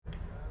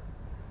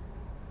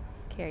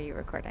Are you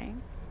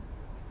recording?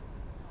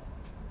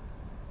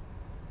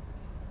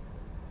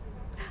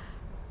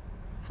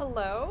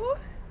 Hello?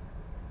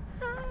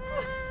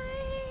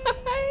 Hi.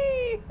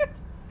 Hi.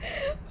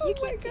 You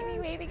can't see me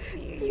waving to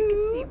you. You Who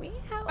can see me.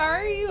 How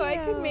are you? I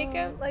you? could make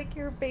out like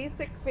your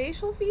basic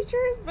facial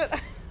features, but I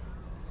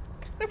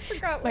kind of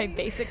forgot my what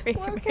basic you,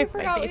 facial, I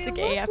forgot my basic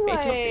what you AF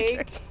looked facial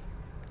like. features.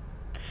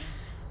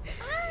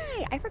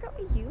 Hi. I forgot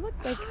what you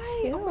look like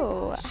Hi. too.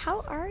 Oh my gosh.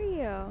 How are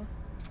you?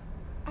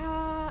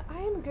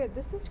 I am good.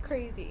 This is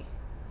crazy.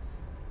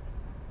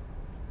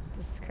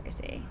 This is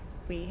crazy.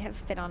 We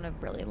have been on a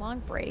really long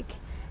break,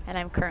 and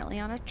I'm currently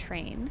on a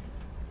train,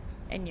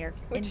 and you're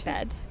in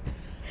bed.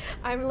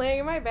 I'm laying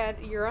in my bed.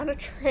 You're on a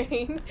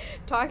train,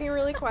 talking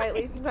really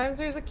quietly. Sometimes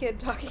there's a kid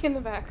talking in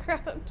the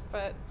background,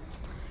 but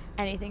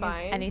anything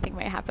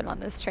might happen on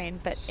this train.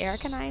 But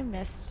Eric and I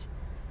missed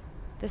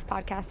this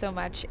podcast so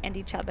much and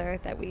each other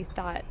that we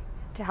thought,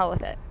 to hell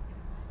with it.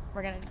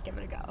 We're gonna give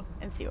it a go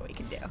and see what we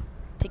can do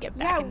to get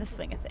back in the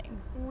swing of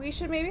things. We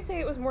should maybe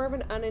say it was more of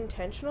an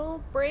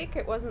unintentional break.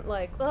 It wasn't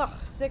like, ugh,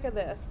 sick of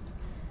this.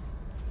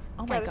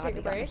 Oh my God,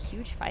 we got in a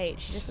huge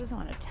fight. She just doesn't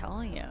want to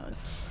tell you. It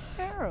was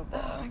terrible.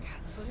 Oh my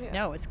God, Sylvia.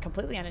 No, it was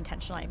completely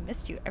unintentional. I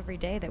missed you every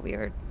day that we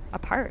were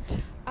apart.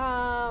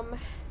 Yeah,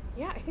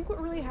 I think what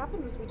really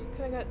happened was we just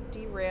kind of got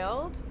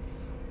derailed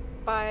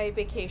by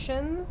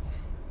vacations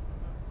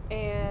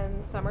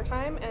and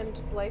summertime and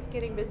just life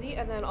getting busy,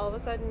 and then all of a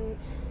sudden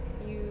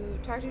you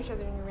talk to each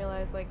other and you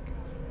realize, like,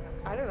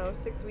 I don't know,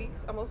 6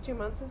 weeks, almost 2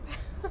 months has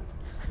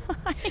passed.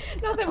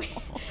 Not that we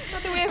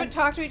haven't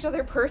talked to each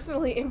other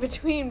personally in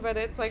between, but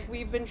it's like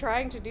we've been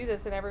trying to do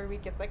this, and every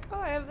week it's like, oh,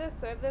 I have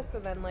this,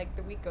 and then like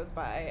the week goes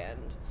by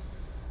and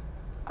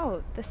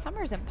the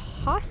summer's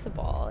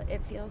impossible.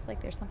 It feels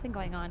like there's something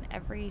going on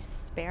every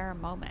spare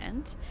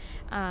moment.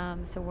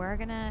 So we're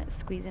gonna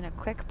squeeze in a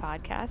quick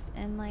podcast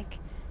and like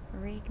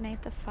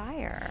reignite the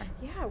fire.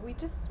 Yeah, we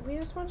just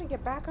wanted to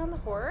get back on the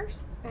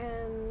horse,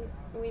 and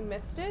we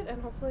missed it,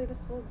 and hopefully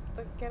this will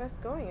get us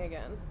going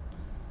again.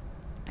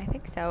 I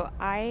think so.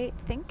 I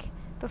think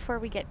before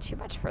we get too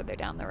much further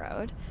down the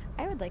road,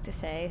 I would like to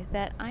say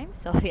that I'm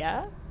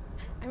Sylvia.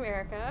 I'm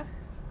Erica.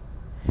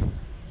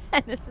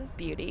 And this is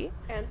Beauty.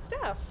 And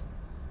Steph.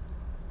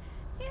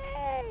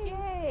 Yay!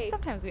 Yay!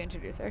 Sometimes we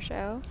introduce our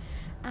show.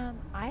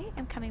 I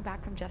am coming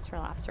back from Just for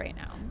Laughs right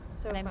now.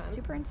 And I'm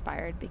super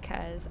inspired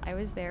because I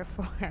was there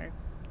for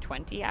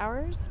 20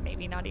 hours,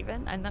 maybe not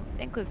even, and that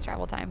includes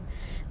travel time.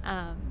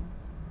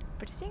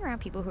 But just being around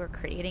people who are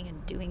creating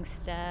and doing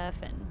stuff,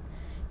 and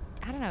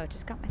I don't know, it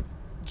just got my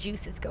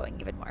juices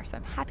going even more. So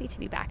I'm happy to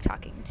be back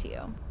talking to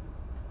you.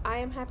 I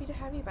am happy to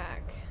have you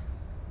back.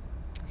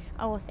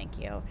 Oh, well, thank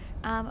you.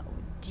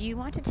 Do you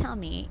want to tell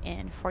me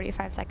in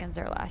 45 seconds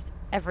or less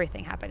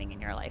everything happening in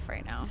your life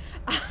right now?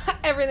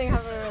 Everything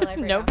happening in my life right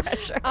now. No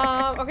pressure.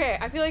 Okay,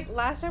 I feel like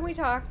last time we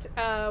talked,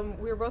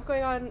 we were both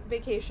going on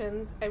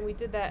vacations, and we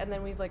did that, and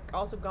then we've like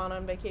also gone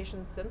on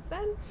vacations since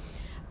then.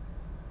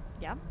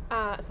 Yeah.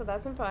 So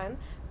that's been fun.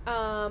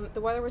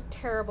 The weather was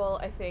terrible,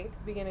 I think,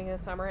 the beginning of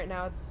the summer, and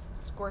now it's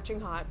scorching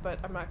hot, but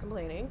I'm not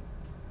complaining.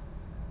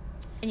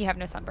 And you have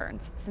no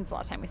sunburns since the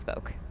last time we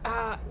spoke?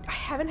 I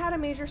haven't had a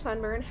major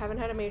sunburn, haven't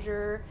had a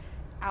major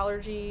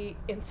allergy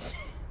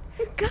incident.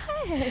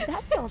 Good.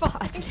 That's all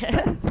positive.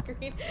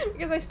 Sunscreen,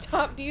 because I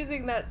stopped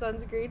using that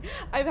sunscreen.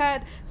 I've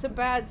had some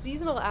bad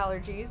seasonal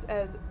allergies,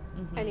 as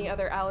any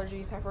other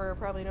allergy sufferer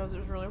probably knows. It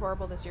was really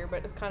horrible this year,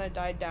 but it's kind of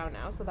died down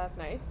now, so that's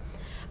nice.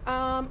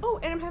 Oh,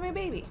 and I'm having a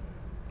baby.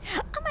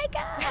 Oh my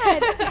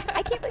God!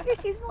 I can't believe your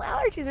seasonal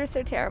allergies are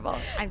so terrible.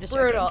 I'm just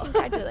brutal. Joking.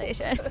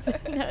 Congratulations!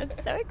 No,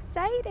 it's so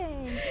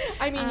exciting.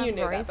 I mean, you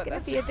knew Rory's that, but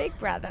gonna be a big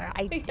brother.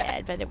 I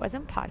did, but it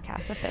wasn't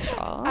podcast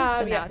official.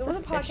 So yes, it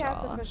wasn't official.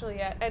 podcast official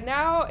yet, and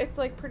now it's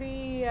like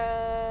pretty.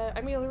 I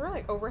mean, we're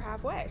like over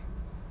halfway.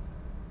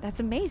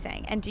 That's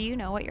amazing. And do you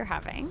know what you're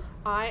having?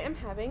 I am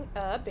having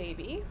a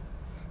baby.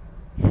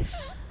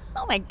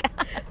 Oh my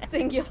God!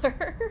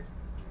 Singular.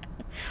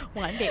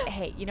 One baby.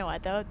 Hey, you know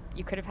what though?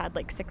 You could have had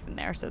like 6 in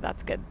there, so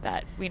that's good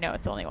that we know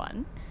it's only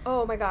one.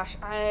 Oh my gosh!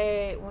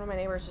 One of my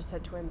neighbors just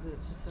had twins.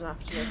 It's just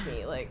enough to make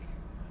me like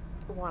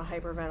want to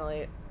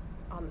hyperventilate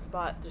on the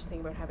spot just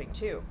thinking about having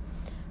 2.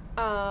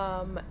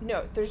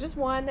 No, there's just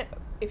one.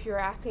 If you're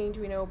asking,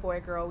 do we know a boy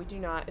or girl? We do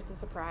not. It's a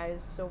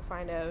surprise, so we'll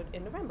find out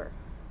in November.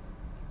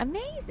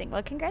 Amazing.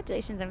 Well,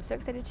 congratulations. I'm so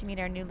excited to meet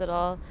our new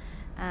little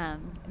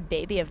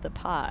baby of the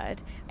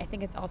pod. I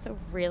think it's also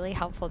really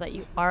helpful that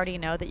you already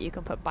know that you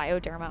can put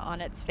Bioderma on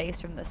its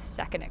face from the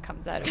second it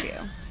comes out of you.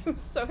 I'm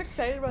so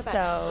excited about that.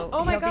 So,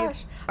 oh my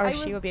gosh.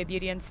 She will be a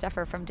beauty and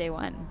stuffer from day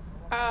one.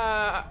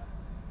 I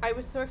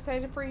was so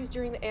excited for you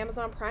during the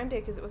Amazon Prime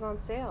Day because it was on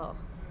sale.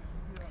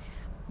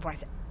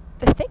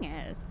 The thing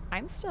is,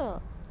 I'm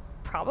still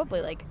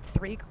probably like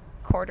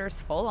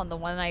 3/4 full on the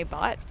one I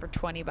bought for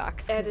 $20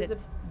 because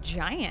it's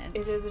giant.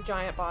 It is a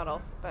giant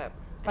bottle, but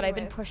But I've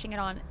been Anyways. pushing it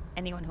on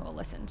anyone who will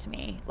listen to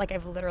me. Like,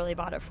 I've literally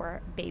bought it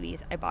for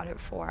babies. I bought it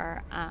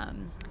for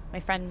my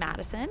friend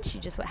Madison. She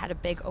just had a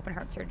big open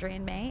heart surgery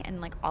in May, and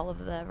like all of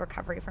the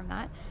recovery from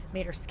that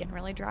made her skin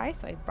really dry.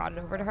 So I brought it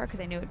over to her because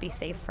I knew it would be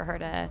safe for her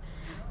to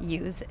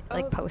use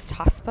like Oh. post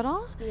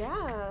hospital.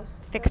 Yeah.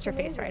 Fixed that's her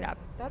face right amazing. up.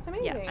 That's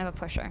amazing. Yeah, I'm a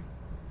pusher.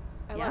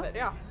 I Yeah? love it.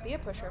 Yeah, be a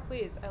pusher,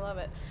 please. I love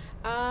it.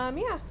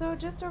 Yeah. So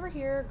just over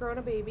here, growing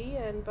a baby,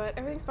 but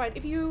everything's fine.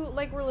 If you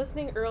like were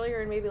listening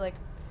earlier in maybe like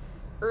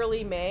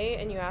early May,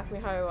 and you asked me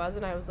how I was,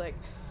 and I was like,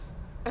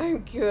 I'm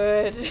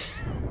good.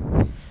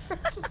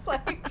 It's just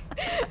like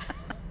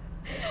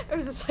I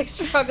was just like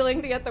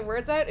struggling to get the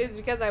words out. It's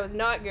because I was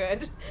not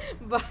good,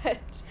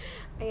 but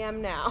I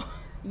am now.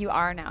 You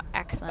are now.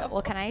 Excellent. So-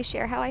 Well, can I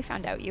share how I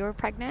found out you were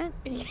pregnant?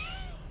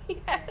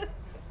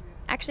 Yes.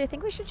 Actually, I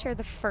think we should share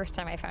the first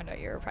time I found out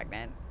you were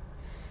pregnant.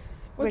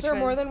 Was Which there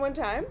more was- than one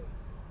time?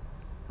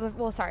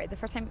 Well, sorry, the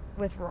first time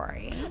with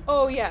Rory.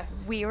 Oh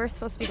yes. We were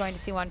supposed to be going to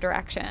see One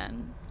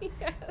Direction, Yes.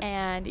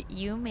 and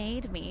you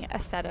made me a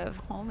set of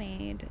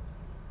homemade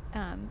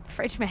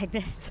fridge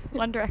magnets,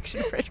 One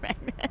Direction fridge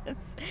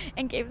magnets,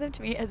 and gave them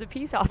to me as a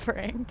peace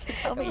offering to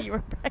tell me you were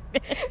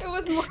pregnant. It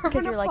was more of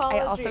Because an you're like, I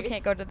also apology.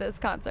 can't go to this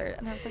concert,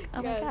 and I was like,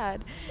 oh my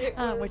god,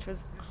 Yes, which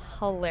was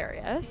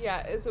hilarious.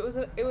 Yeah, it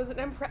was an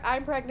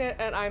I'm pregnant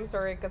and I'm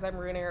sorry because I'm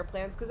ruining our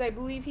plans because I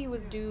believe he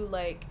was due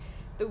like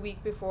the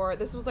week before.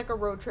 This was like a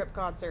road trip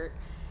concert,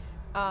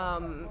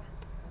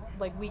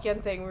 like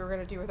weekend thing we were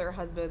gonna do with our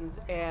husbands,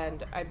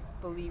 and I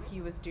believe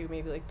he was due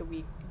maybe like the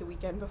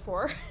weekend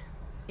before.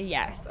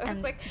 Yes, I was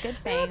and like, good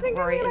I don't thing think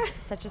I'm Rory gonna- is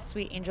such a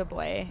sweet angel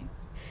boy.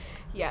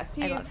 Yes,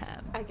 I he's. love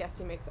him. I guess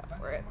he makes up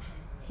for it.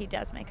 He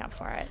does make up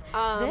for it.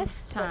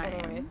 This but time,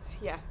 anyways,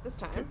 yes, this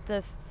time.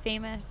 the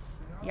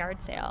famous yard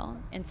sale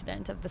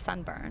incident of the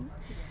sunburn,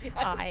 Yes.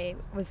 I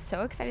was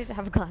so excited to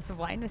have a glass of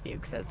wine with you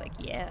because I was like,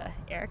 yeah,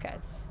 Erica,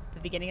 it's the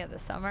beginning of the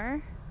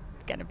summer.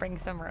 Gonna bring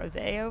some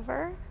rosé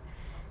over.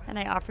 And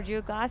I offered you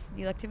a glass, and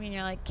you looked at me and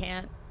you're like,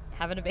 can't,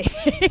 having a baby.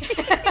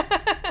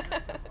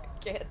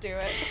 Can't do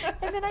it.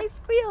 And then I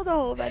squealed a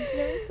whole bunch, and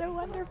it was so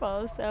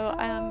wonderful. So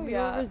Oh, we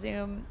yeah. will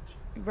resume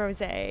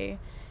rosé,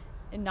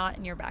 not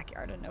in your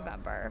backyard in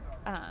November,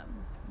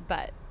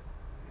 but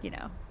you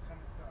know,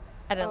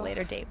 at a Oh.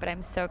 later date. But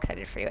I'm so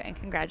excited for you, and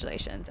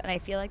congratulations. And I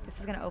feel like this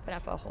is going to open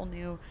up a whole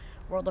new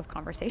world of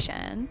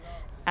conversation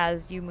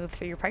as you move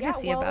through your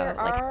pregnancy yeah, well, about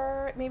there like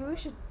are, maybe we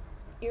should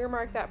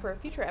earmark that for a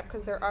future app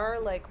because there are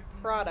like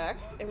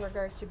products in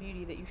regards to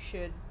beauty that you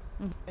should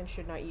Mhm. and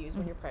should not use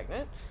when you're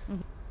pregnant.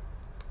 Mhm.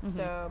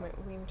 So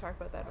we can talk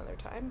about that another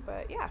time.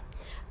 But yeah,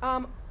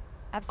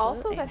 absolutely.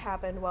 also that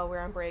happened while we were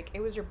on break. It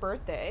was your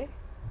birthday.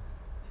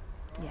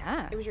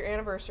 Yeah. It was your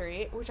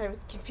anniversary, which I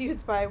was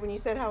confused by when you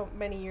said how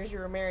many years you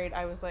were married.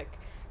 I was like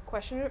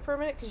questioning it for a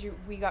minute because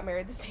we got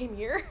married the same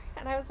year,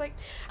 and I was like,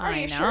 "Are I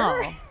you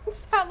sure know.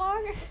 it's that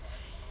long?"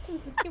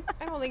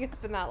 I don't think it's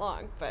been that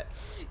long, but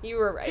you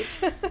were right.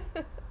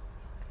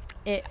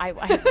 I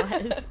was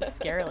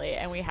scarily,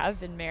 and we have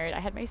been married. I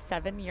had my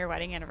 7-year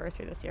wedding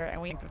anniversary this year,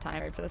 and we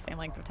married for the same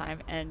length of time,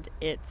 and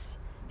it's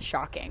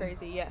shocking.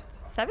 Crazy, yes.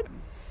 7.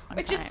 Long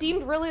It just time.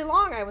 seemed really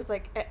long. I was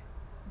like,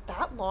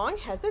 that long?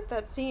 Has it?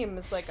 That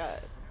seems like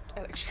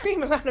an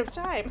extreme amount of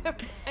time.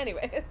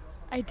 Anyways.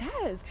 It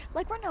does.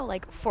 Like, we're no,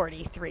 like,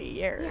 43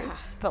 years, Yeah.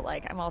 but,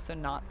 like, I'm also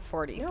not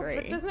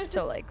 43. doesn't it so,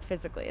 just- like,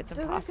 physically, it's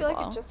Doesn't impossible. it feel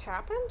like it just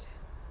happened?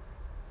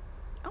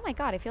 Oh my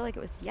god, I feel like it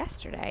was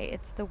yesterday.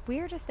 It's the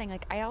weirdest thing.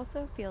 Like, I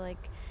also feel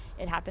like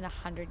it happened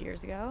 100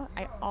 years ago.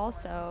 I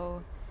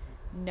also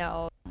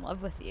know I'm in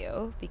love with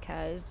you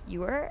because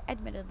you were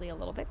admittedly a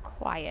little bit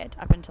quiet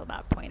up until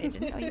that point. I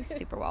didn't know you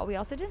super well. We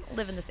also didn't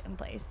live in the same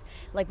place.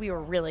 Like, we were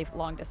really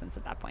long distance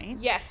at that point.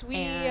 Yes, we,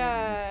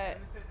 And-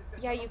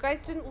 yeah, you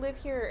guys didn't live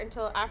here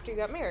until after you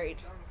got married.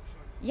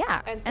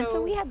 Yeah. And And so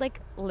so- we had,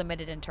 like,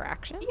 limited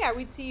interactions. Yeah,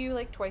 we'd see you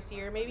like twice a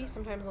year, maybe,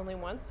 sometimes only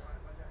once.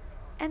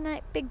 And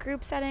that big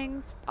group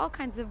settings, all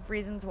kinds of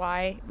reasons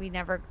why we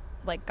never,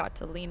 like, got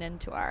to lean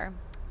into our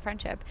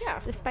friendship. Yeah.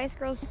 The Spice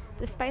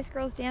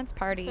Girls dance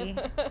party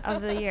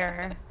of the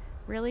year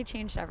really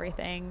changed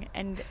everything,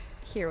 and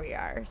here we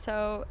are.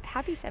 So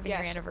happy 7-year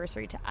Yes.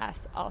 anniversary to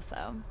us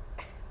also.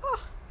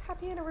 Oh,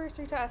 happy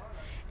anniversary to us.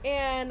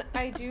 And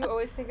I do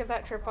always think of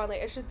that trip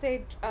fondly. I should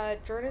say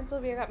Jordan and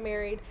Sylvia got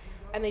married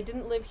and they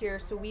didn't live here,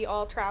 so we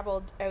all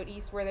traveled out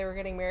east where they were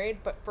getting married,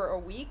 but for a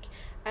week,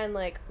 and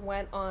like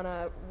went on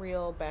a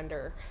real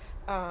bender.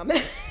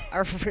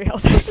 Our real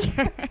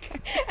venture.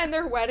 And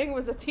their wedding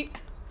was at the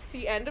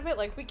end of it.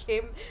 Like, we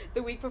came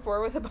the week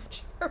before with a bunch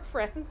of our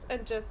friends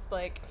and just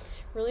like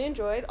really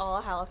enjoyed all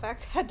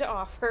Halifax had to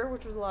offer,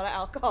 which was a lot of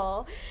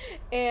alcohol.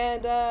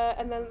 And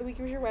then the week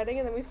was your wedding,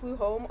 and then we flew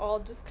home all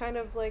just kind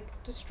of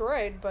like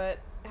destroyed, but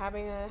had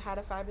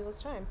a fabulous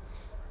time.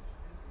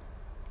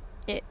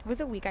 It was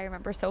a week I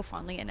remember so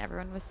fondly, and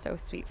everyone was so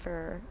sweet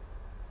for,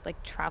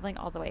 like, traveling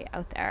all the way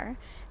out there.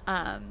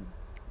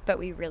 But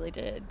we really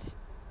did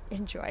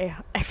enjoy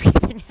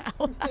everything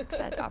Halifax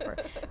had to offer.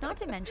 Not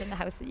to mention the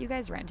house that you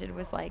guys rented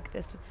was, like,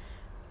 this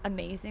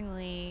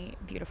amazingly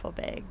beautiful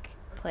big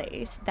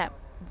place that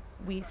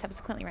we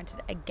subsequently rented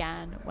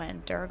again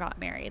when Dur got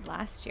married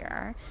last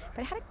year,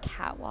 but it had a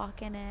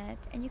catwalk in it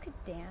and you could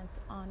dance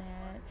on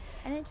it,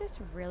 and it just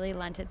really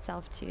lent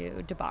itself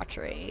to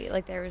debauchery.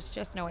 Like, there was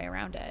just no way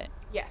around it.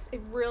 Yes, it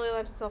really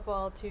lent itself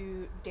well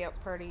to dance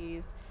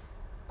parties,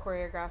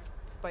 choreographed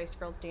Spice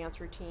Girls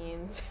dance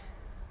routines.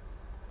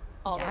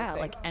 All those things.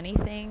 Like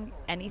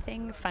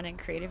anything fun and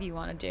creative you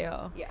want to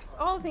do. Yes,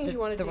 all the things you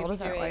want to do. The world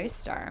is our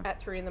oyster.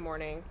 At 3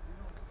 a.m,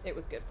 it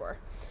was good for.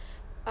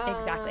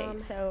 Exactly.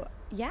 So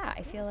yeah,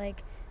 I feel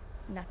like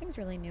nothing's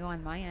really new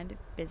on my end.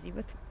 Busy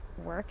with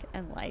work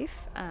and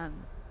life,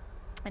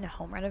 and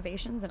home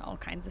renovations and all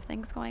kinds of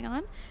things going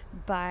on.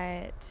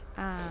 But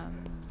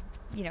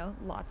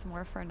lots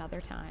more for another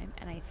time.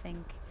 And I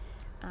think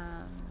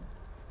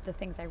the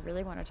things I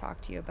really want to talk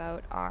to you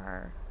about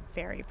are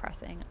very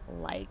pressing,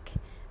 like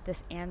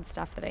this and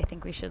stuff that I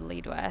think we should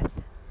lead with,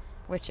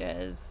 which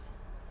is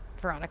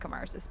Veronica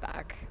Mars is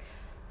back.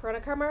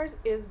 Veronica Mars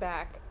is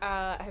back.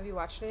 Have you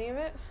watched any of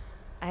it?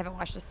 I haven't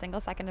watched a single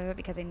second of it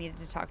because I needed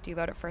to talk to you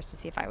about it first to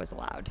see if I was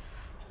allowed.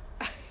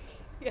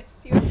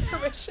 Yes, you have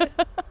permission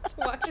to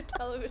watch a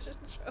television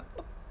show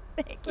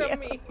from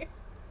me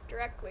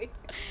directly.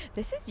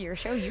 This is your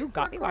show. You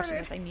got me watching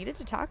this. I needed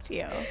to talk to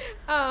you.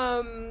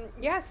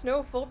 Yes,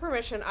 no, full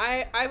permission.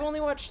 I've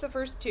only watched the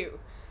first 2.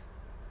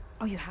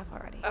 Oh, you have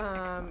already.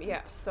 Excellent.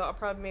 Yeah, so I'll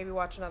probably maybe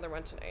watch another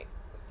one tonight.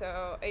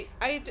 So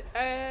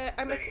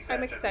I'm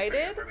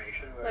excited.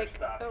 Like,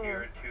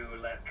 here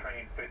to let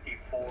train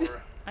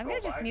 54. I'm gonna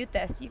just mute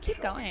this. You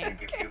keep going.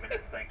 Thank you.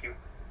 Thank you.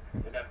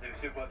 Mesdames et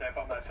messieurs, pour votre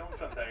information, nous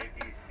sommes arrêtés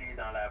ici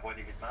dans la voie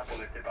d'évitement pour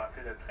laisser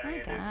passer le train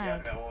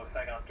numéro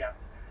 54.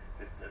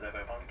 Ça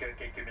devrait prendre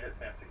quelques minutes,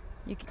 merci.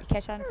 You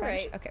catch that in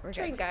French? Right. Okay, we're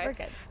Train good. guy. We're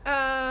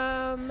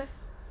good.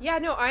 Yeah,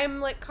 no,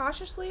 I'm like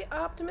cautiously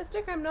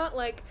optimistic. I'm not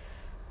like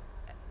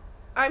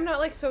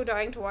so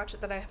dying to watch it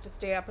that I have to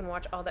stay up and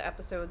watch all the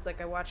episodes. Like,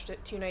 I watched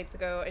it 2 nights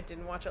ago. I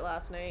didn't watch it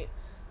last night.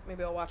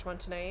 Maybe I'll watch one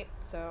tonight.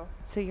 So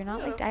you're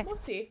not like that. We'll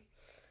see.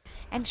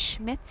 And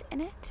Schmidt's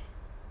in it?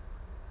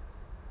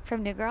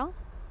 From New Girl?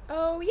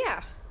 Oh,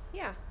 yeah.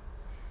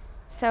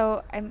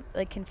 So I'm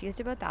like confused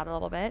about that a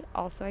little bit.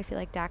 Also, I feel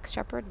like Dax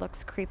Shepard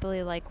looks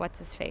creepily like what's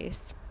his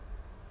face?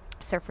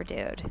 Surfer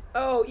Dude.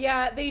 Oh,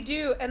 yeah, they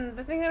do. And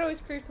the thing that always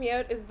creeps me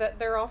out is that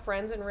they're all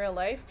friends in real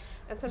life.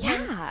 And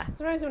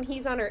sometimes when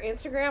he's on her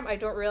Instagram, I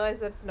don't realize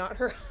that it's not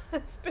her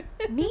husband.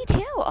 Me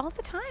too, all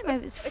the time.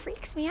 It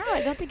freaks me out.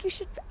 I don't think you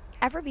should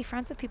ever be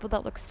friends with people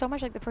that look so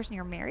much like the person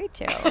you're married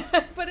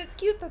to. But it's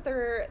cute that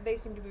they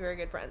seem to be very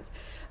good friends.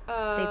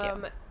 They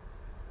do.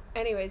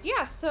 Anyways,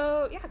 yeah,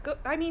 so yeah,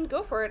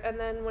 go for it, and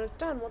then when it's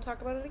done, we'll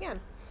talk about it again.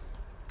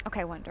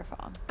 Okay,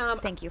 wonderful.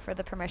 Thank you for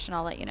the permission.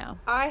 I'll let you know.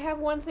 I have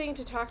one thing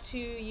to talk to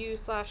you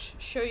 /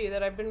 show you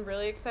that I've been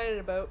really excited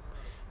about,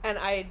 and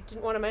I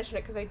didn't want to mention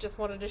it because I just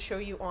wanted to show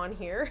you on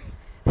here.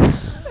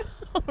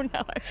 Oh no,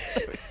 I'm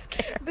so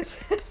scared.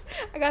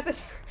 I got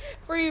this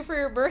for you for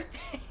your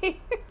birthday,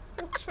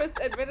 which was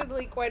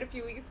admittedly quite a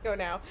few weeks ago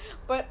now.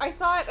 But I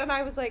saw it and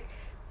I was like,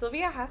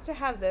 Sylvia has to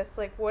have this.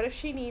 Like, what if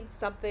she needs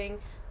something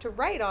to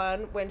write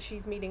on when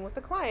she's meeting with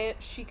a client?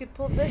 She could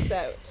pull this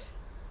out.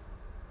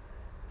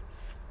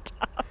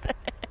 Stop it.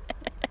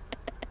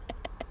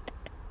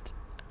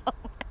 Oh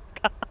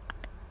my God.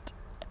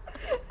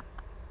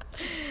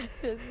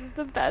 This is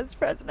the best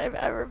present I've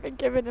ever been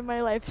given in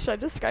my life. Should I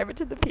describe it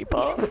to the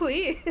people?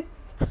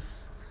 Please.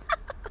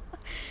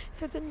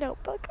 So it's a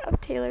notebook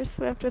of Taylor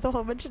Swift with a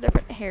whole bunch of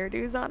different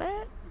hairdos on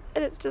it.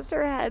 And it's just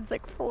her head's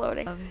like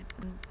floating.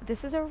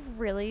 This is a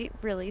really,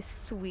 really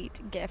sweet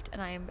gift,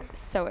 and I am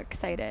so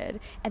excited.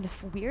 And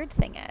the weird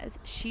thing is,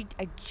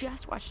 I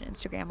just watched an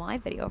Instagram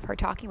live video of her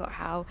talking about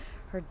how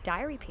her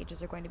diary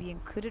pages are going to be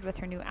included with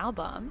her new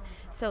album.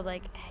 So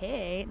like,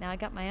 hey, now I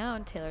got my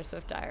own Taylor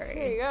Swift diary.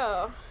 There you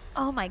go.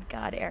 Oh my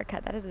God,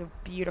 Erica, that is a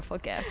beautiful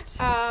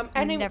gift.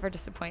 And you never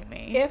disappoint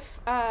me.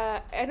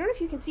 I don't know if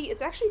you can see,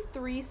 it's actually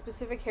 3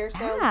 specific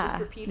hairstyles just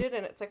repeated,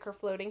 and it's like her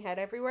floating head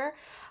everywhere.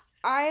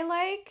 I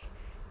like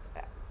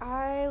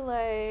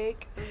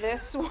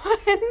this one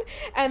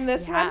and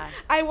this one.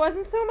 I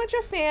wasn't so much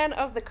a fan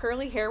of the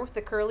curly hair with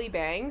the curly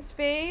bangs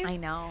phase. I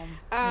know. Me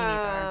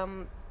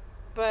neither.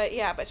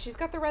 But she's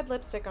got the red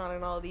lipstick on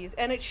and all of these,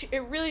 and it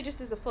really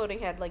just is a floating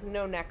head, like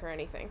no neck or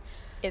anything.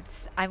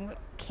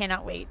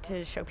 Cannot wait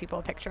to show people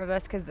a picture of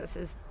this because this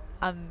is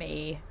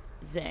amazing.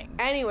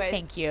 Anyways,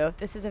 thank you.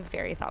 This is a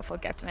very thoughtful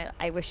gift, and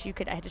I wish you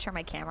could. I had to turn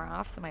my camera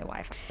off so my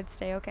Wi-Fi could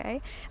stay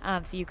okay,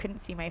 so you couldn't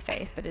see my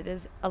face, but it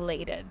is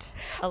elated.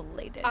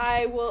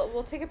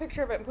 We'll take a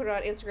picture of it and put it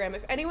on Instagram.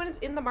 If anyone is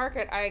in the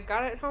market, I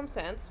got it at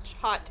HomeSense.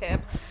 Hot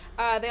tip.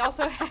 They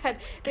also had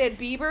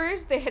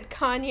Bieber's, they had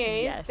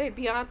Kanye's, yes. They had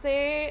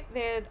Beyonce,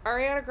 they had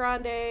Ariana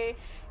Grande.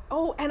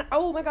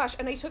 Oh my gosh!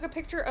 And I took a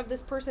picture of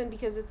this person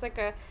because it's like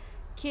a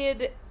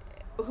kid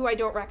who I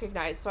don't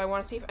recognize, so I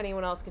want to see if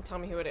anyone else can tell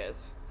me who it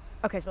is.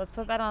 Okay, so let's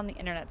put that on the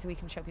internet so we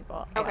can show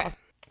people. Okay.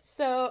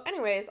 So,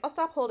 anyways, I'll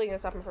stop holding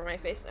this up in front of my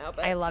face now.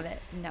 But I love it.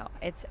 No,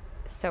 it's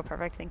so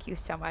perfect. Thank you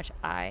so much.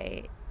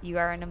 You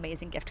are an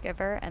amazing gift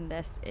giver, and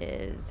this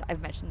is,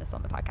 I've mentioned this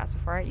on the podcast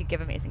before, you give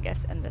amazing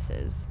gifts, and this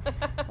is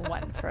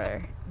one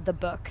for the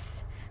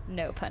books,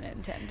 no pun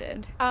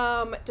intended.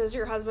 Does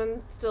your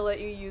husband still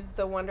let you use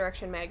the One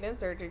Direction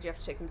magnets, or did you have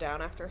to take them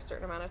down after a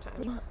certain amount of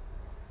time? Well,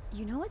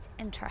 you know what's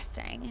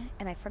interesting,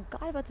 and I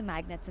forgot about the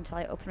magnets until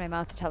I opened my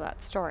mouth to tell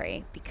that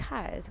story,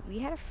 because we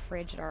had a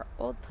fridge at our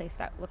old place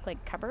that looked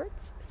like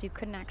cupboards, so you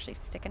couldn't actually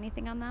stick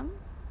anything on them.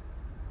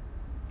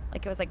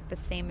 Like, it was like the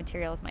same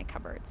material as my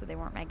cupboard, so they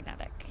weren't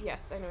magnetic.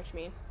 Yes, I know what you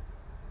mean.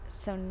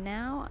 So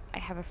now I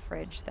have a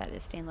fridge that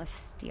is stainless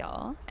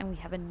steel, and we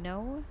have a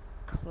no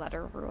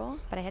clutter rule,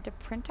 but I had to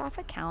print off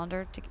a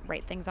calendar to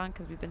write things on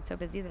because we've been so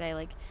busy that I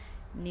like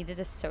needed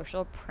a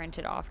social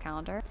printed off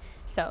calendar.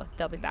 So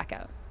they'll be back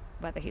out,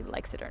 whether he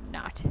likes it or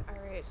not.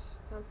 All right,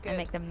 sounds good. I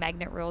make the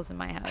magnet rules in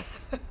my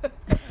house.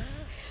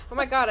 Oh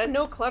my god, a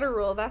no clutter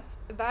rule. That's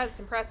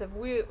impressive.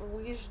 We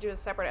should do a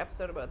separate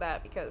episode about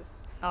that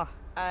because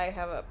I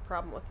have a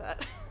problem with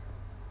that.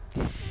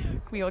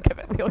 We'll get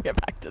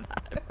back to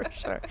that for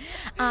sure.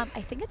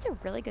 I think it's a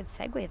really good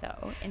segue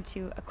though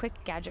into a quick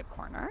gadget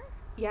corner.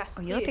 Yes,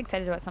 you looked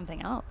excited about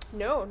something else.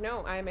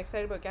 No, I'm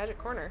excited about Gadget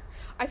Corner.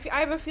 I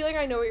have a feeling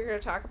I know what you're going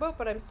to talk about,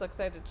 but I'm still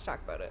excited to talk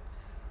about it.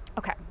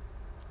 Okay.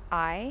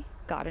 I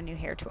got a new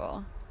hair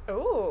tool.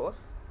 Oh.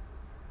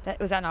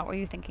 Was that not what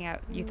you thinking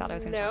you thought I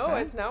was going to talk about?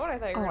 No, it's not what I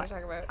thought you were going to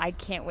talk about. I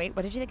can't wait.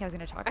 What did you think I was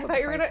going to talk about? I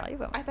thought you were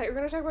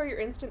going to talk about your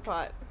Instant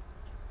Pot.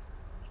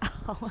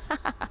 Oh.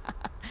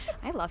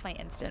 I love my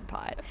Instant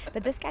Pot.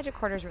 But this gadget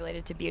corner is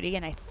related to beauty,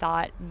 and I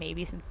thought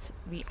maybe since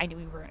I knew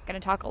we weren't going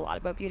to talk a lot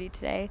about beauty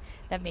today,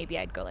 that maybe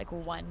I'd go like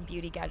one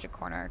beauty gadget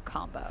corner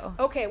combo.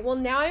 Okay, well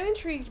now I'm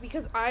intrigued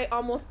because I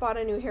almost bought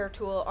a new hair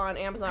tool on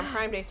Amazon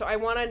Prime Day, so I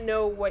want to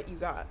know what you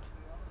got.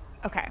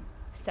 Okay,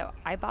 so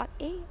I bought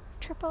a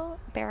triple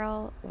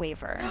barrel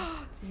waver.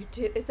 You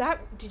did?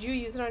 Did you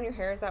use it on your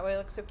hair? Is that why it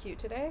looks so cute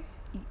today?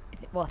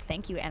 Well,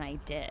 thank you, and I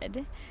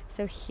did.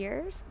 So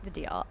here's the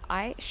deal.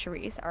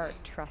 Charisse, our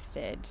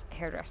trusted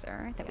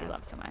hairdresser that we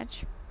love so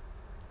much,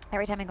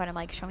 every time I go in, I'm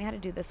like, show me how to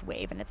do this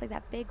wave. And it's like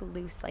that big,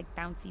 loose, like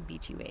bouncy,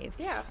 beachy wave.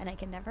 Yeah. And I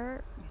can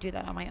never do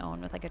that on my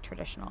own with like a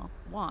traditional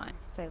wand.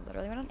 So I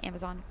literally went on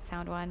Amazon,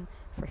 found one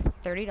for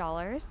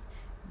 $30.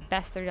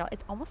 Best $30.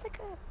 It's almost like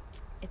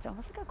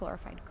a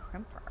glorified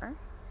crimper.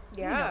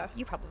 Yeah.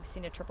 You probably have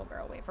seen a triple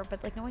barrel waver,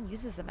 but like no one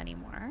uses them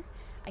anymore.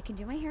 I can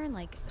do my hair in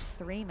like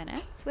 3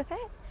 minutes with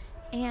it.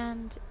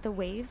 And the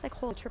waves like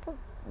hold a triple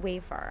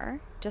waver,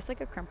 just like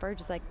a crimper,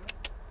 just like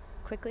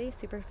quickly,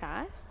 super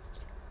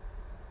fast.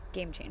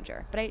 Game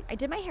changer. But I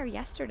did my hair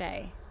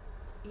yesterday.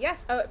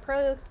 Yes. Oh, it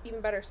probably looks even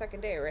better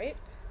second day, right?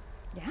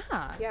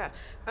 Yeah. Yeah.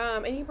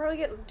 And you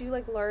probably do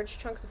like large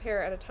chunks of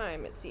hair at a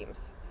time, it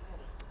seems.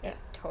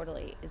 Yes. It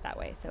totally is that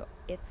way. So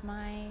it's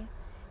my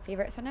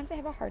favorite. Sometimes I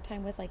have a hard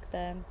time with like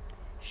the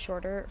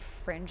shorter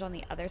fringe on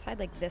the other side.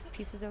 Like this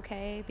piece is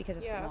okay because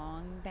it's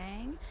long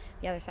bang.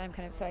 The other side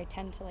so I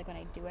tend to like when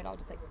I do it I'll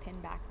just like pin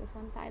back this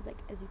one side, like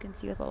as you can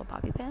see with a little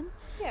bobby pin.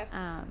 Yes.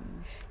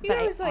 But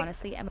I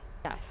honestly am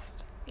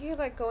obsessed. You could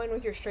like go in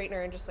with your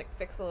straightener and just like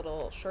fix a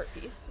little short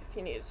piece if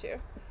you needed to.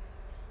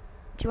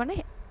 Do you want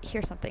to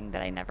hear something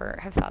that I never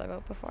have thought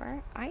about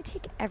before? I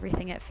take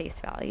everything at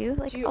face value.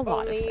 Like, do you a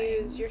lot of things. only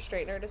use your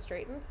straightener to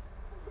straighten?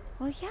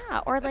 Well, yeah.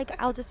 Or like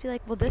I'll just be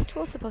like, well, this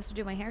tool's supposed to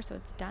do my hair, so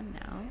it's done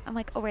now. I'm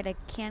like, oh wait, I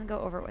can go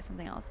over it with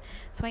something else.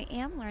 So I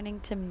am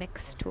learning to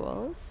mix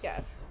tools.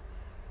 Yes.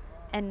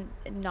 And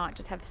not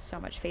just have so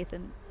much faith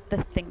in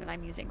the thing that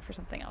I'm using for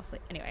something else.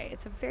 Like, anyway,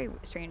 it's a very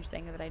strange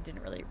thing that I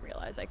didn't really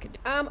realize I could do.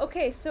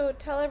 Okay, so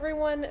tell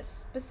everyone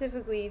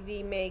specifically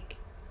the make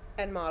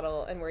and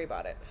model and where you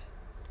bought it.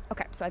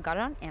 Okay, so I got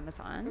it on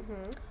Amazon.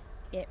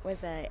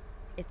 Mm-hmm.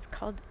 It's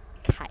called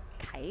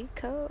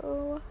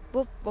Kaiko.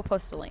 We'll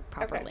post a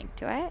proper link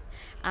to it.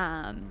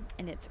 And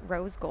it's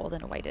rose gold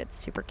and white. It's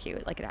super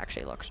cute. Like, it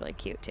actually looks really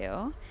cute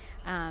too.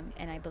 And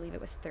I believe it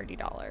was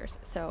 $30.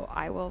 So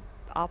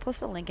I'll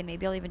post a link, and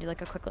maybe I'll even do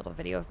like a quick little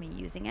video of me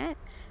using it,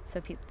 so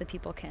the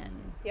people can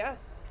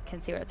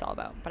see what it's all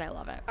about. But I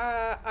love it.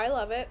 I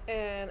love it,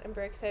 and I'm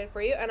very excited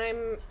for you. And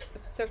I'm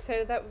so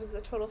excited that was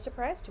a total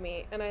surprise to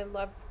me. And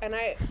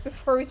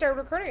before we started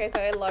recording, I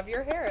said I love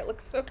your hair. It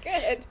looks so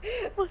good.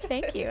 Well,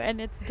 thank you. And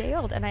it's day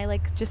old, and I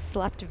like just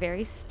slept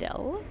very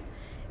still,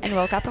 and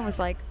woke up and was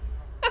like,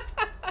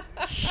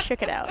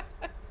 shook it out.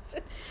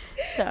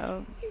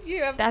 So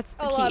you have that's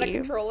the a key. lot of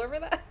control over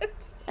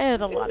that. I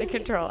had a lot of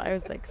control. I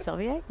was like,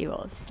 Sylvia, you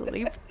will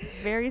sleep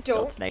very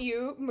still tonight. Don't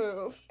you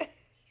move.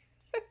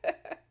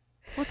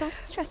 Well, it's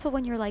also stressful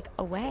when you're like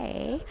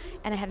away,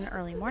 and I had an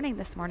early morning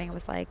this morning. I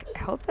was like, I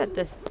hope that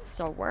this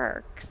still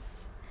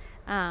works.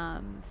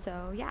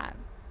 So yeah,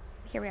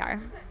 here we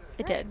are.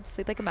 It did.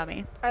 Sleep like a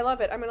mummy. I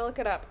love it. I'm gonna look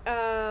it up.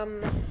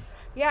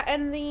 Yeah,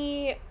 and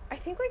I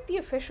think like the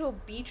official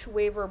Beach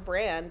Waver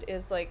brand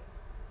is like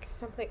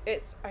something,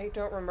 I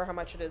don't remember how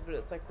much it is, but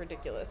it's like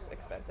ridiculous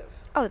expensive.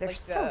 Oh, they're like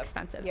so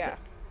expensive. Yeah. So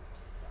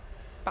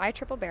buy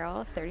triple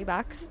barrel,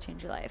 $30,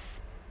 change your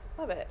life.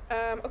 Love it.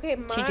 Okay,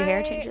 Change your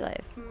hair, change your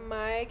life.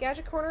 My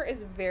gadget corner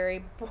is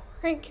very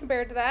boring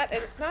compared to that,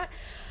 and it's not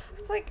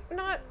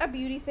a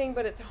beauty thing,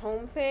 but it's a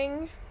home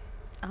thing.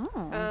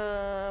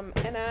 Oh.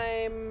 And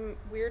I'm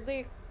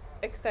weirdly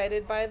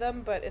excited by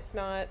them, but it's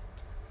not.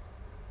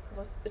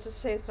 Let's just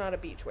say it's not a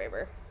beach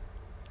waiver.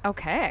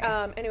 Okay.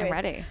 Anyways, I'm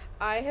ready.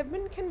 I have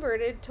been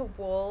converted to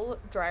wool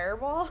dryer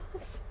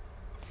balls.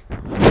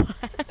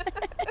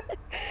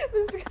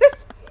 This is gonna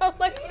sound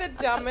like the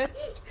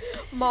dumbest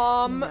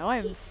mom. No,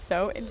 I'm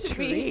so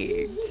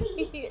intrigued.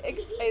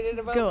 Excited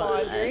about Go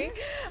laundry.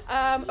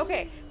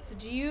 Okay, so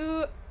do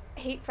you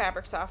hate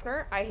fabric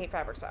softener? I hate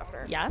fabric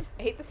softener. Yeah.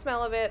 I hate the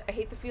smell of it. I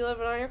hate the feel of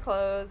it on your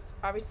clothes.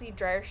 Obviously,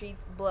 dryer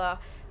sheets, blah.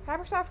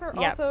 Fabric softener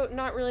Yep. also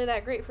not really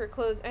that great for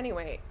clothes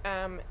anyway.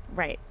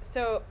 Right.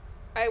 So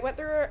I went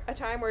through a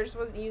time where I just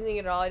wasn't using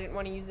it at all. I didn't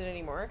want to use it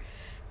anymore.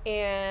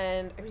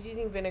 And I was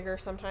using vinegar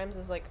sometimes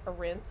as like a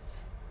rinse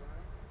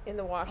in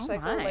the wash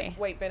cycle, my. like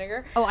white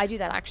vinegar. Oh, I do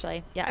that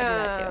actually. Yeah, I do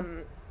that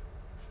too.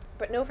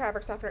 But no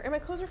fabric softener. And my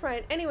clothes are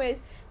fine.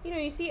 Anyways,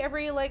 you see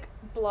every like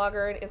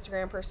blogger and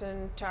Instagram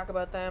person talk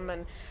about them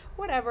and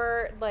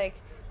whatever. Like,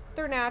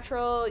 they're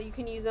natural. You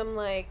can use them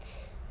like,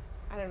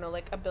 I don't know,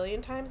 like a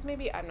billion times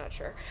maybe? I'm not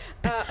sure.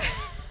 I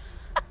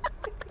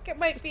think it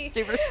might be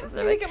Super specific.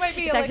 I think it might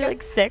be It's like actually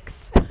like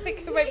 6. I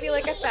think it might be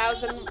like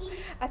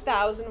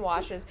 1,000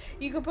 washes.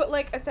 You can put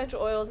like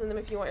essential oils in them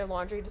if you want your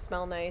laundry to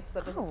smell nice.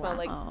 That doesn't smell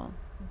like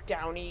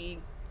downy,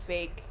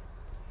 fake,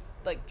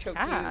 like choky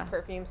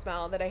perfume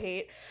smell that I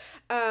hate.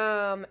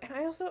 And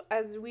I also,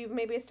 as we've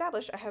maybe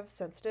established, I have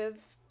sensitive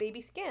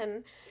baby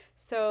skin,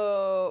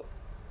 so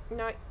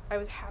I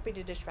was happy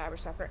to dish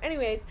fabric softener.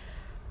 Anyways,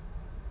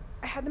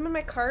 I had them in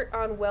my cart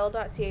on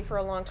well.ca for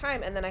a long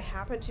time, and then I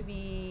happened to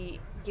be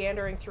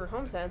gandering through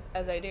HomeSense,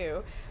 as I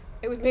do.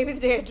 It was maybe the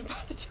day I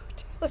bought the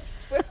Taylor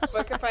Swift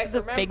book, if I remember.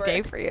 It's a big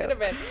day for you. Could have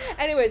been.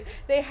 Anyways,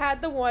 they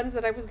had the ones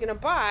that I was going to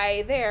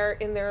buy there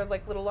in their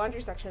like little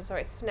laundry section, so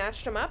I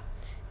snatched them up.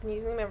 Been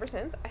using them ever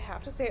since. I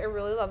have to say, I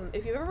really love them.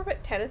 If you've ever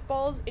put tennis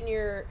balls in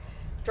your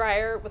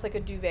dryer with like a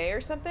duvet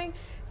or something,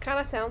 kind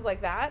of sounds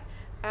like that.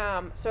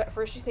 So at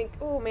first you think,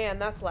 oh man,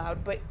 that's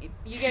loud, but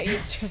you get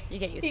used to it. You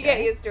get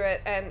used to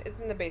it, and it's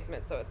in the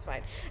basement, so it's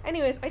fine.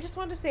 Anyways, I just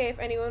wanted to say, if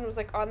anyone was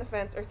like on the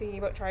fence or thinking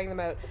about trying them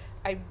out,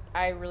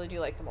 I really do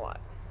like them a lot.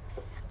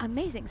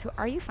 Amazing. So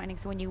are you finding,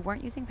 so when you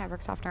weren't using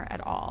fabric softener at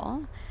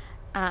all,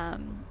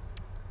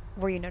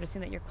 were you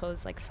noticing that your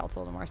clothes like felt a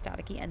little more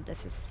staticky, and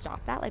this has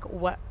stopped that? Like,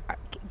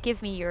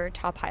 give me your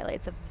top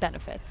highlights of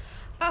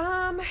benefits.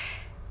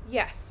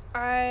 Yes,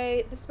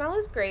 the smell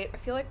is great. I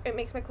feel like it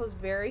makes my clothes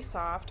very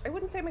soft. I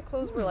wouldn't say my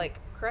clothes were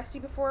like crusty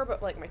before,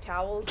 but like my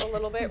towels a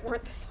little bit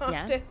weren't the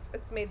softest. Yeah.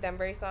 It's made them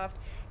very soft,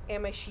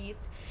 and my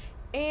sheets.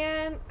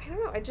 And I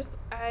don't know,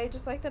 I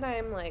just like that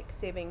I'm like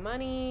saving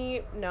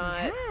money,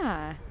 not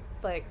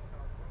like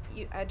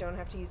I don't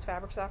have to use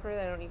fabric softener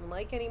that I don't even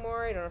like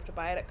anymore. I don't have to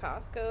buy it at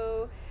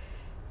Costco.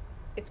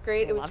 It's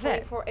great. It was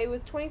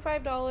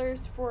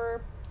 $25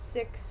 for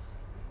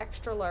 6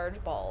 extra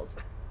large balls.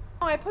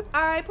 I put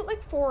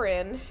like 4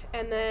 in,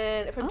 and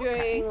then if I'm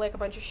doing like a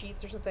bunch of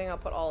sheets or something, I'll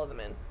put all of them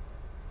in.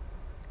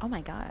 Oh my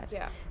god.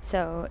 Yeah.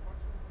 So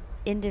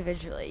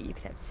individually you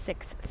could have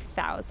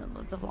 6,000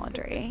 loads of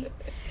laundry.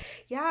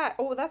 Yeah.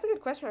 Oh, that's a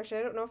good question actually.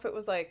 I don't know if it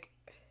was like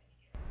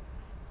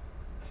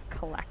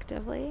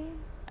collectively,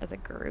 as a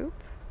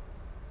group,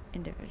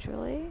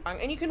 individually.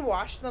 And you can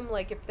wash them,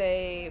 like if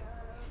they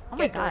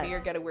get dirty or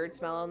get a weird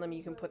smell on them,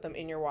 you can put them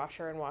in your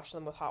washer and wash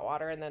them with hot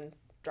water and then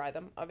dry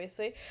them,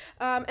 obviously.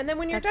 And then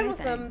when you're done with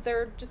them,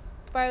 they're just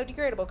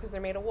biodegradable because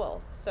they're made of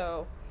wool.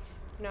 So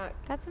you're not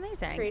that's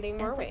amazing. Creating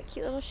more waste. Like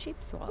cute little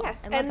sheep's wool.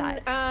 Yes, I love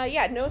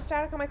that. No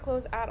static on my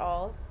clothes at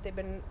all. They've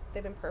been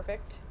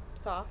perfect,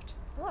 soft.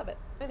 I love it.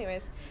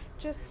 Anyways,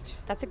 just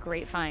that's a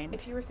great find.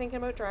 If you were thinking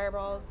about dryer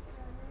balls,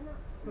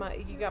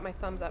 you got my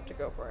thumbs up to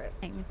go for it.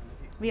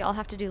 We all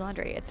have to do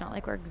laundry. It's not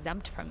like we're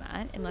exempt from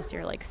that, unless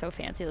you're like so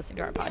fancy listening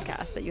to our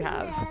podcast that you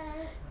have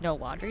no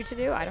laundry to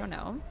do. I don't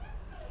know.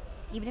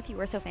 Even if you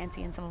were so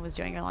fancy and someone was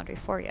doing your laundry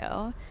for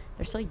you,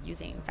 they're still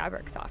using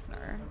fabric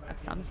softener of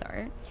some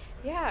sort.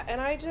 Yeah,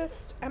 and I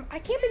just I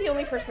can't be the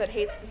only person that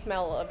hates the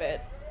smell of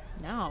it.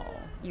 No,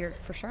 you're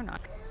for sure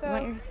not.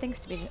 So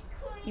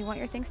you want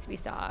your things to be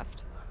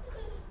soft.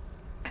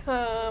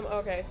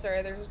 Okay,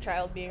 sorry, there's a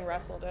child being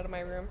wrestled out of my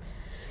room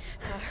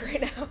right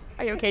now.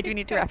 Are you okay? Do you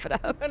need to wrap it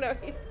up? Oh, no,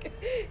 he's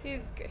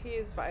good.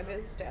 He's fine.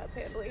 His dad's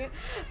handling it.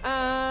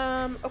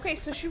 Okay,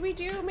 so should we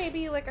do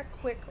maybe like a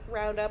quick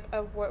roundup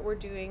of what we're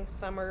doing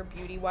summer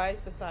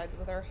beauty-wise besides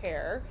with our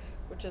hair,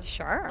 which is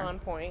on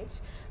point.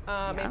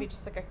 Maybe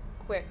just like a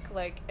quick,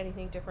 like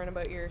anything different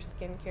about your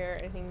skincare,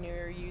 anything new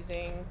you're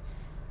using,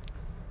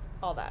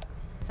 all that.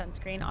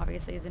 Sunscreen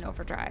obviously is an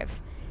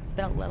overdrive. It's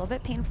been a little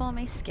bit painful on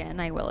my skin,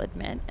 I will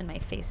admit, and my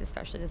face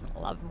especially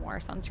doesn't love more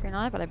sunscreen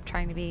on it, but I'm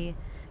trying to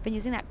been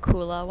using that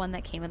Kula one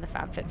that came in the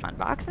FabFitFun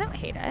box, and I don't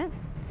hate it.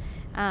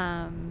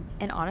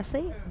 And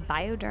honestly,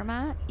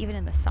 Bioderma, even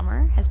in the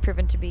summer, has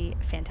proven to be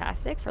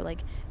fantastic for like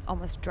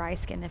almost dry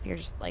skin if you're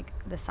just like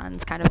the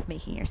sun's kind of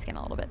making your skin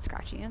a little bit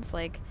scratchy. And it's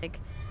like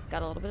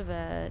got a little bit of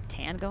a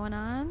tan going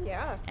on.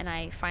 Yeah. And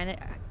I find it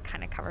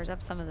kind of covers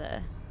up some of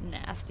the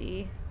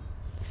nasty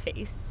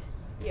face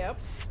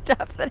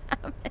stuff that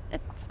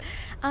happens.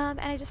 And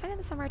I just find in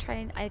the summer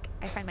I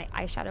find my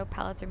eyeshadow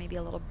palettes are maybe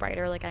a little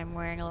brighter, like I'm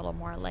wearing a little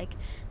more like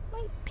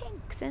light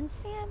pinks and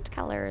sand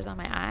colors on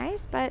my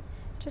eyes, but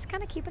just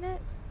kind of keeping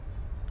it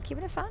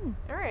fun.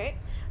 All right.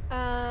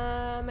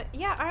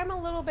 Yeah, I'm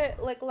a little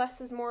bit like less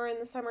is more in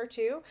the summer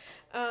too.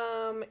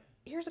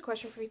 Here's a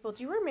question for people.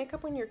 Do you wear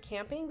makeup when you're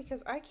camping?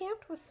 Because I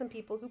camped with some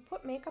people who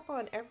put makeup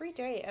on every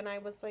day, and I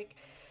was like,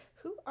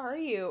 who are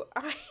you?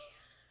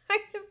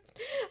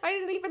 I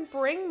didn't even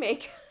bring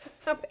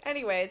makeup.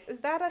 Anyways, is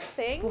that a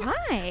thing? Why?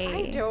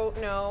 I don't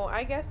know.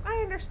 I guess I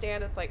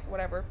understand it's like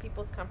whatever,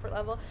 people's comfort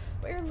level,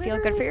 but you're literally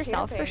feel good for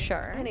yourself camping. for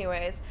sure.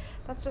 Anyways,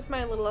 that's just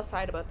my little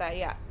aside about that.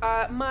 Yeah.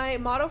 My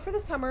motto for the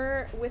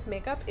summer with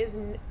makeup is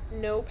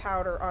no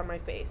powder on my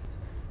face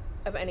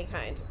of any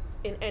kind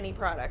in any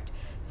product.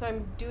 So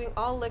I'm doing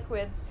all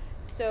liquids.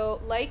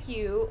 So like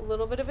you, a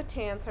little bit of a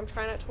tan, so I'm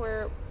trying not to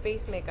wear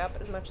face makeup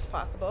as much as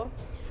possible.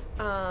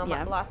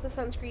 Lots of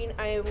sunscreen.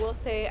 I will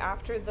say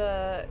after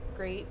the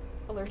great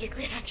allergic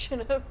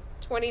reaction of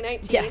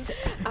 2019, yes.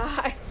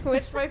 I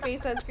switched my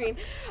face sunscreen.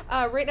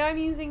 Right now I'm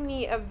using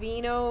the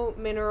Aveeno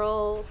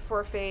Mineral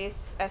for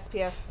Face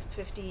SPF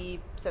 50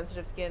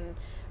 sensitive skin.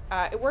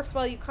 It works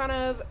well. You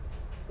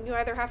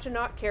either have to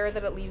not care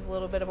that it leaves a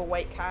little bit of a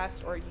white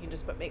cast, or you can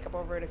just put makeup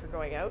over it if you're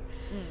going out.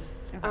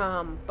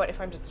 Okay. But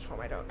if I'm just at home,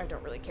 I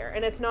don't really care.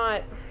 And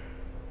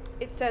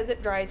it says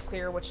it dries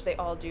clear, which they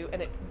all do,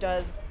 and it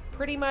does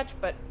pretty much,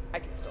 but I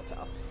can still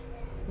tell.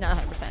 Not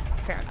 100%.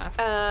 Fair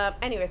enough.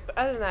 Anyways, but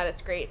other than that,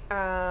 it's great.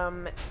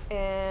 And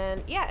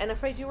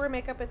if I do wear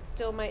makeup, it's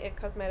still my IT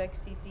Cosmetics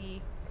CC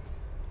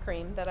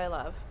cream that I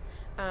love.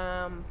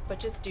 But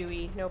just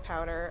dewy, no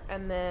powder.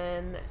 And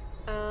then,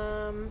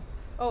 and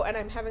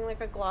I'm having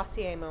like a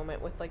Glossier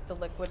moment with like the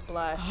liquid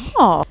blush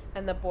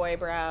and the boy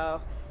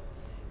brow.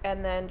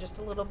 And then just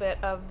a little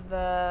bit of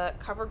the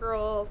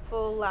CoverGirl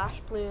Full Lash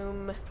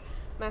Bloom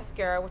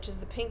mascara, which is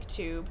the pink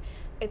tube.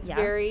 It's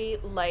very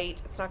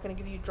light. It's not going to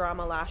give you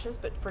drama lashes,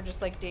 but for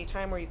just like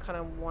daytime where you kind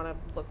of want to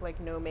look like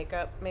no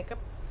makeup,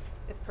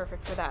 it's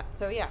perfect for that.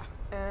 So yeah.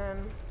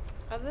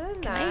 Other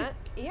than that,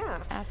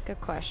 ask a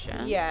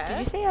question? Yes. Did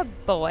you say a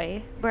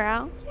boy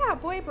brow? Yeah,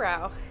 boy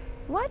brow.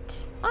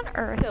 What on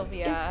earth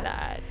Sylvia. is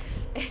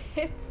that?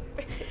 It's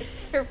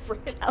their brow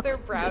this gel.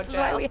 This is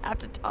why we have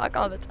to talk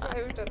all the time. That's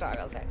why we have to talk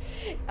all the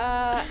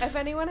time. If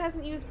anyone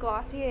hasn't used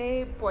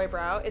Glossier Boy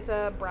Brow, it's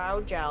a brow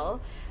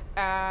gel,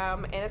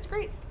 and it's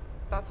great.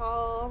 That's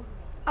all.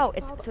 Oh,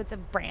 it's a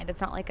brand.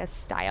 It's not like a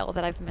style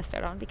that I've missed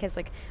out on, because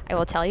like I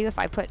will tell you, if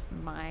I put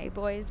my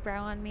boy's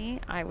brow on me,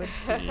 I would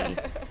be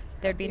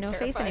there'd be no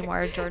terrifying. face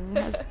anymore. Jordan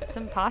has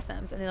some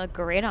possums and they look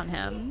great on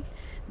him,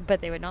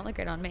 but they would not look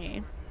great on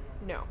me.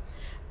 No.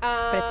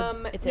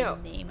 But it's a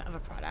name of a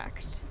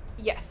product.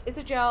 Yes, it's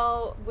a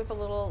gel with a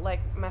little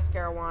like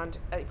mascara wand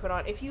that you put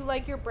on. If you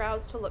like your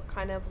brows to look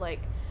kind of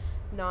like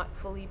not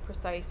fully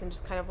precise and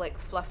just kind of like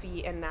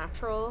fluffy and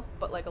natural,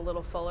 but like a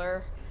little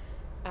fuller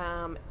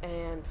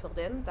and filled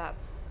in,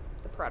 that's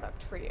the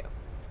product for you.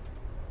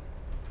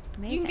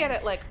 Amazing. You can get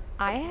it like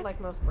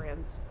most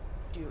brands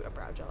do a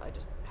brow gel. I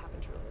just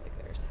happen to really like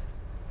theirs.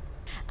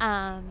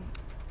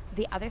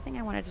 The other thing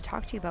I wanted to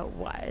talk to you about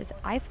was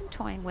I've been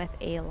toying with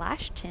a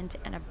lash tint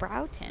and a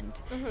brow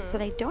tint so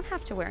that I don't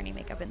have to wear any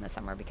makeup in the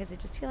summer, because I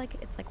just feel like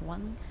it's like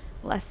one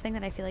less thing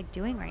that I feel like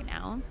doing right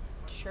now.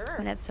 Sure.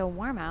 When it's so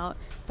warm out.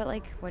 But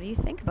like, what do you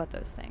think about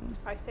those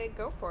things? I say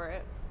go for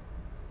it.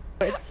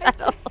 It's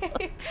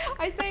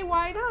I say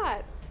why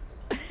not?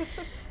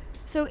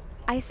 So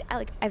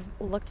I've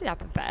looked it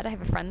up a bit. I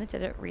have a friend that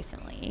did it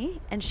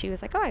recently, and she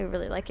was like, "Oh, I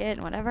really like it,"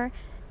 and whatever.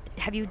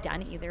 Have you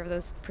done either of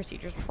those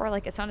procedures before?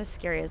 Like, it's not as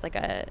scary as like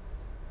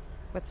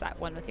what's that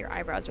one with your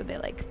eyebrows where they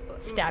like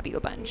stab you a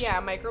bunch?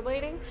 Yeah,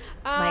 microblading.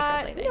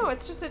 Microblading. No,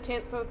 it's just a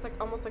tint, so it's like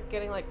almost like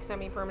getting like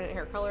semi-permanent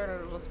hair color,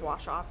 and it'll just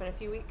wash off in a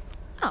few weeks.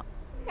 Oh.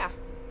 Yeah.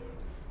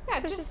 Yeah,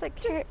 so just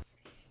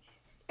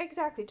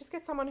exactly. Just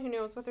get someone who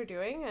knows what they're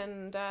doing,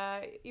 and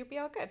you'll be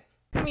all good.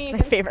 I mean,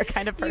 it's my favorite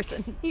kind of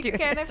person. You doing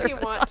can this if you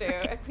service want on me.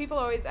 to. If people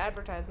always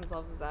advertise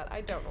themselves as that, I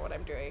don't know what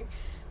I'm doing.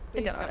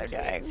 Please I don't know what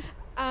I'm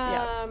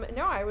doing.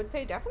 No, I would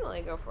say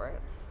definitely go for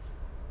it.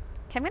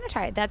 Okay, I'm going to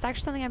try it. That's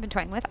actually something I've been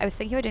toying with. I was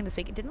thinking about doing this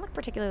week. It didn't look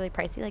particularly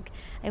pricey. Like,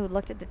 I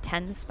looked at the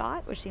 10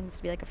 spot, which seems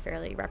to be like a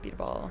fairly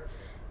reputable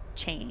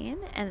chain,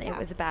 and it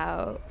was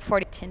about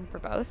 $40 tint for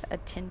both,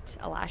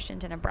 a lash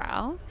tint, and a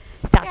brow.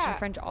 Fashion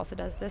Fringe also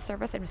does this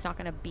service. I'm just not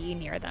going to be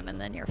near them in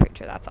the near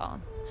future. That's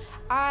all.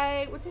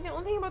 I would say the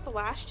only thing about the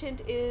lash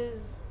tint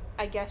is,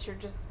 I guess you're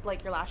just,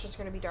 like, your lashes are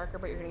going to be darker,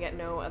 but you're going to get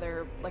no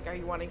other, like, are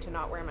you wanting to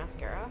not wear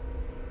mascara?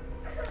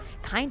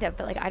 kind of,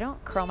 but like I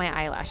don't curl my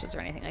eyelashes or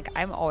anything. Like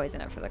I'm always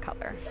in it for the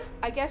color.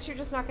 I guess you're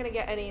just not going to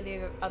get any of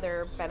the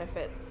other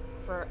benefits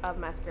of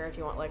mascara if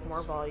you want like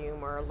more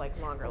volume or like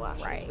longer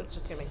lashes. Right. It's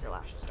just going to make your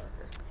lashes darker.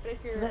 But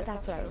if So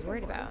that's what I was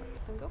worried about.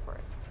 Then go for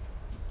it.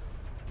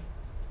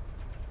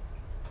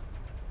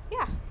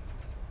 Yeah.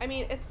 I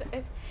mean, it's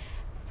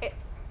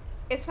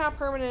not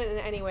permanent in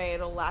any way.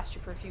 It'll last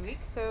you for a few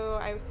weeks. So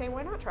I would say,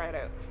 why not try it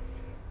out?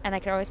 And I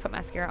could always put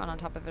mascara on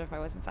top of it if I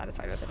wasn't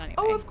satisfied with it anyway.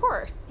 Oh, of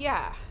course.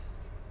 Yeah.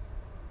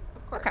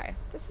 Of course. Okay.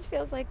 This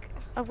feels like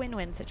a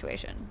win-win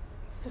situation.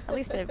 At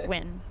least a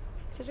win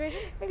situation.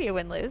 Maybe a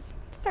win-lose.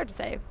 It's hard to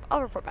say.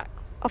 I'll report back.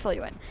 I'll fill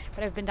you in.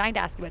 But I've been dying to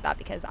ask you about that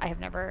because I have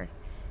never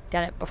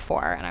done it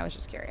before, and I was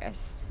just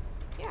curious.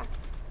 Yeah.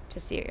 To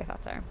see what your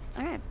thoughts are.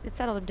 All right. It's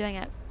settled. I'm doing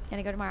it.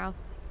 Gonna go tomorrow.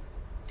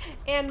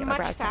 And Get my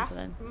brows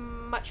penciled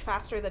much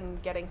faster than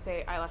getting,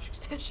 say, eyelash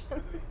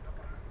extensions.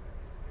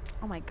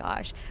 Oh my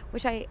gosh.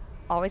 Which I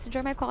always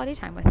enjoy my quality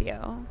time with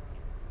you.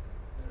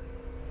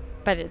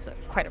 But it's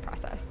quite a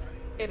process.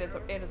 It is a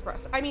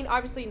process. I mean,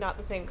 obviously not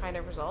the same kind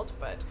of result,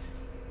 but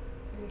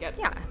you can get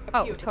Yeah.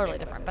 a few of the Totally same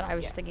different. But benefits. I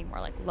was just thinking more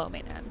like low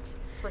maintenance.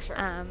 For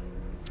sure.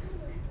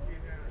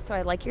 So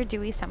I like your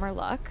dewy summer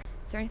look.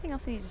 Is there anything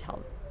else we need to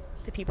tell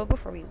the people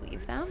before we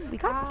leave them? We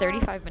got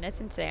 35 minutes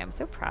in today. I'm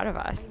so proud of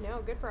us. I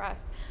know, good for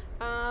us.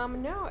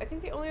 No, I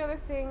think the only other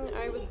thing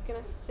I was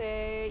gonna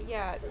say,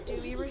 yeah,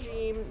 dewy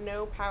regime,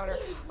 no powder.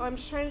 Oh, I'm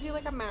just trying to do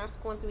like a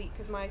mask once a week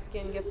because my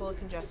skin gets a little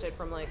congested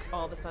from like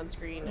all the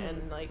sunscreen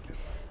and like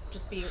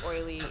just being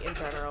oily in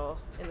general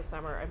in the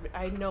summer.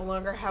 I no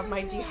longer have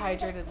my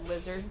dehydrated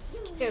lizard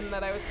skin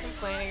that I was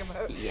complaining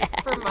about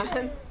for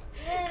months.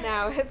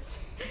 Now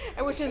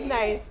which is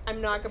nice.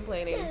 I'm not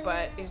complaining,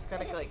 but you just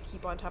gotta like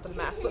keep on top of the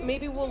mask. But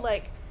maybe we'll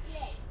like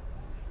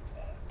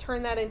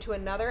turn that into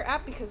another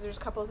app because there's a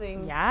couple of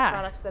things,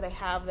 products that I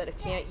have that I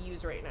can't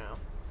use right now.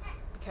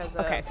 Because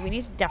okay, so we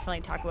need to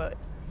definitely talk about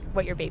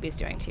what your baby's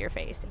doing to your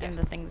face and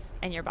the things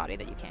in your body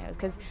that you can't use.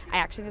 Because I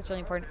actually think it's really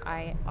important.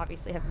 I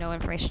obviously have no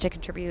information to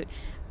contribute,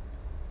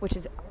 which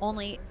is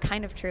only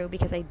kind of true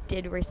because I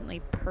did recently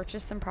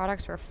purchase some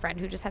products for a friend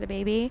who just had a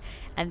baby,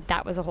 and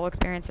that was a whole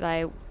experience that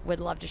I would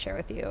love to share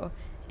with you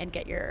and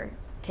get your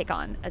take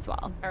on as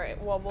well. All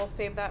right. Well, we'll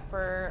save that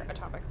for a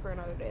topic for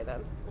another day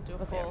then. We'll do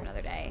a save it for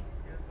another day.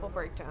 Full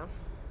breakdown.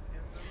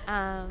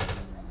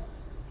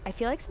 I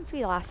feel like since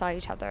we last saw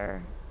each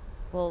other,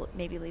 we'll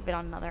maybe leave it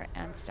on another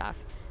end stuff.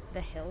 The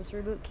Hills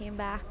reboot came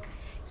back.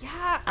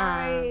 Yeah,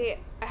 I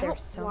haven't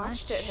so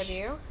watched it. Have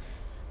you?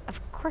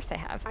 Of course I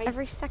have.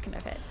 Every second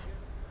of it.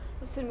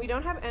 Listen, we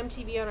don't have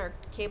MTV on our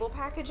cable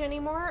package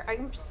anymore.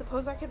 I'm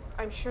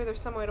sure there's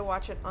some way to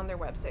watch it on their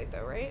website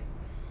though, right?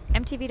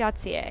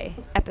 MTV.ca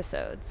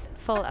episodes,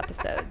 full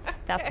episodes.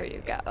 That's where you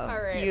go. All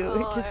right,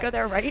 you just go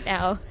there right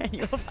now and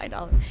you'll find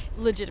all.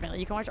 Legitimately,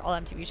 you can watch all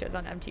MTV shows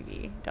on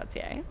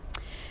MTV.ca.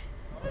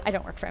 I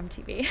don't work for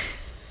MTV.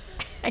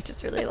 I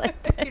just really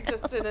like them. You're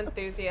just an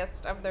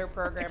enthusiast of their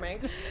programming.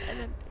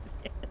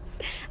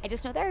 I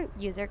just know their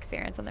user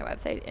experience on their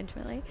website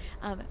intimately.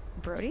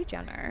 Brody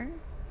Jenner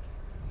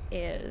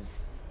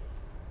is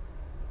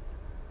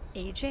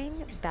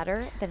aging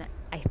better than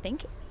I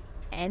think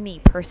any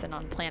person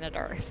on planet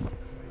Earth.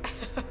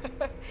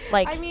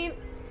 Like, I mean,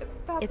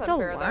 that's it's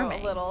unfair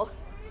alarming. though, a little.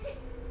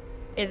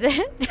 Is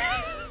it?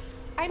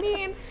 I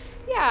mean,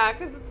 yeah,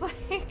 because it's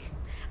like,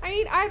 I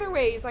mean, either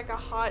way, he's like a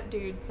hot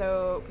dude,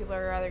 so people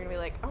are either gonna be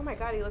like, "Oh my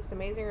god, he looks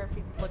amazing," or if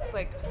he looks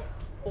like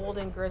old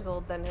and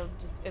grizzled, then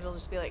it'll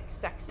just be like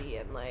sexy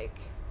and like,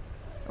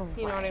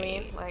 you know what I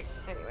mean? Like,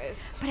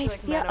 anyways. But I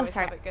feel men always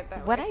have it good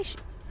that way.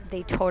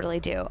 They totally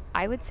do.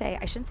 I would say,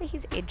 I shouldn't say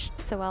he's aged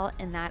so well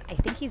in that I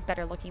think he's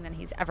better looking than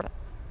he's ever.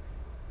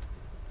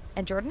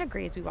 And Jordan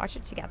agrees. We watched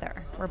it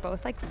together. We're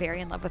both like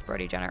very in love with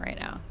Brody Jenner right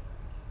now.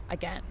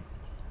 Again.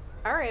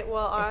 All right.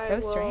 Well, It's so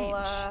strange.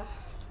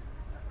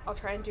 I'll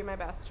try and do my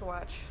best to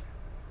watch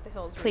The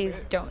Hills.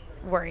 Please reboot. don't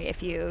worry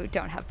if you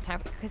don't have the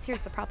time, because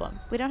here's the problem.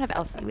 We don't have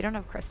Elsie. We don't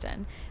have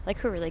Kristen. Like,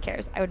 who really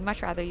cares? I would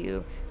much rather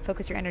you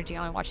focus your energy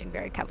on watching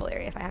Barry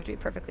Cavallari, if I have to be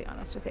perfectly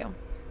honest with you.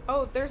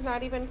 Oh, there's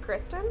not even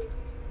Kristen?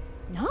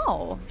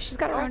 No. She's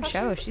got her I own thought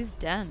show. She's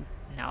done.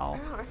 No.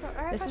 Oh, I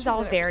thought This she is was all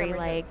in it for some very, reason.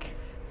 like...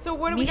 So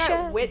what do we Misha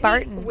got?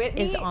 Barton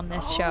Whitney is on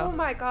this show. Oh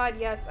my god,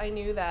 yes, I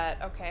knew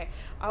that. Okay.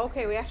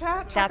 Okay, we have to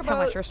talk That's about...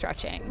 how much we're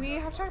stretching. We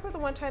have to talk about the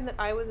one time that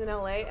I was in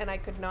LA and I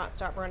could not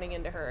stop running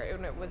into her,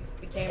 and it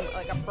became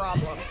like a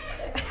problem.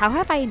 How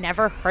have I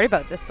never heard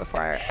about this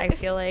before? I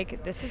feel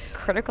like this is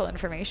critical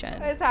information.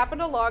 This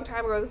happened a long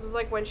time ago. This was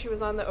like when she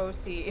was on the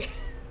OC.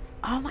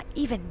 Oh my,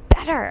 even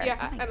better.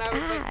 Yeah, oh my and I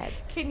was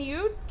like, can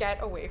you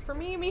get away from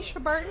me, Misha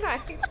Barton? I'm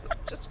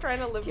just trying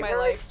to live Do you my have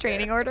a life.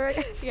 restraining here. order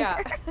against Yeah.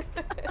 her?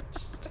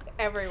 Just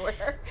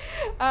everywhere.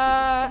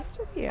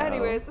 Obsessed with you.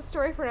 Anyways, a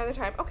story for another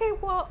time. Okay,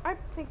 well, I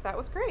think that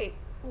was great.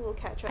 A little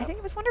catch up. I think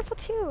it was wonderful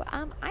too.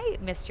 I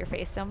missed your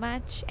face so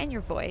much, and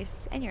your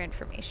voice, and your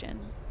information.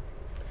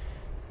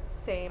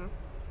 Same.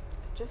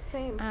 Just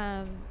same.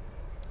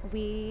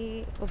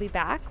 we will be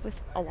back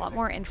with a lot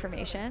more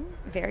information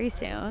very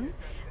soon.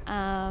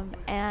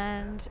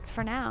 And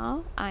for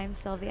now, I'm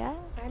Sylvia.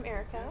 I'm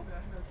Erica.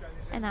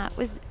 And that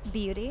was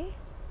Beauty.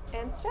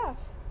 And Steph.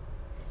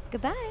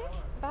 Goodbye.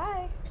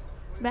 Bye.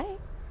 Bye.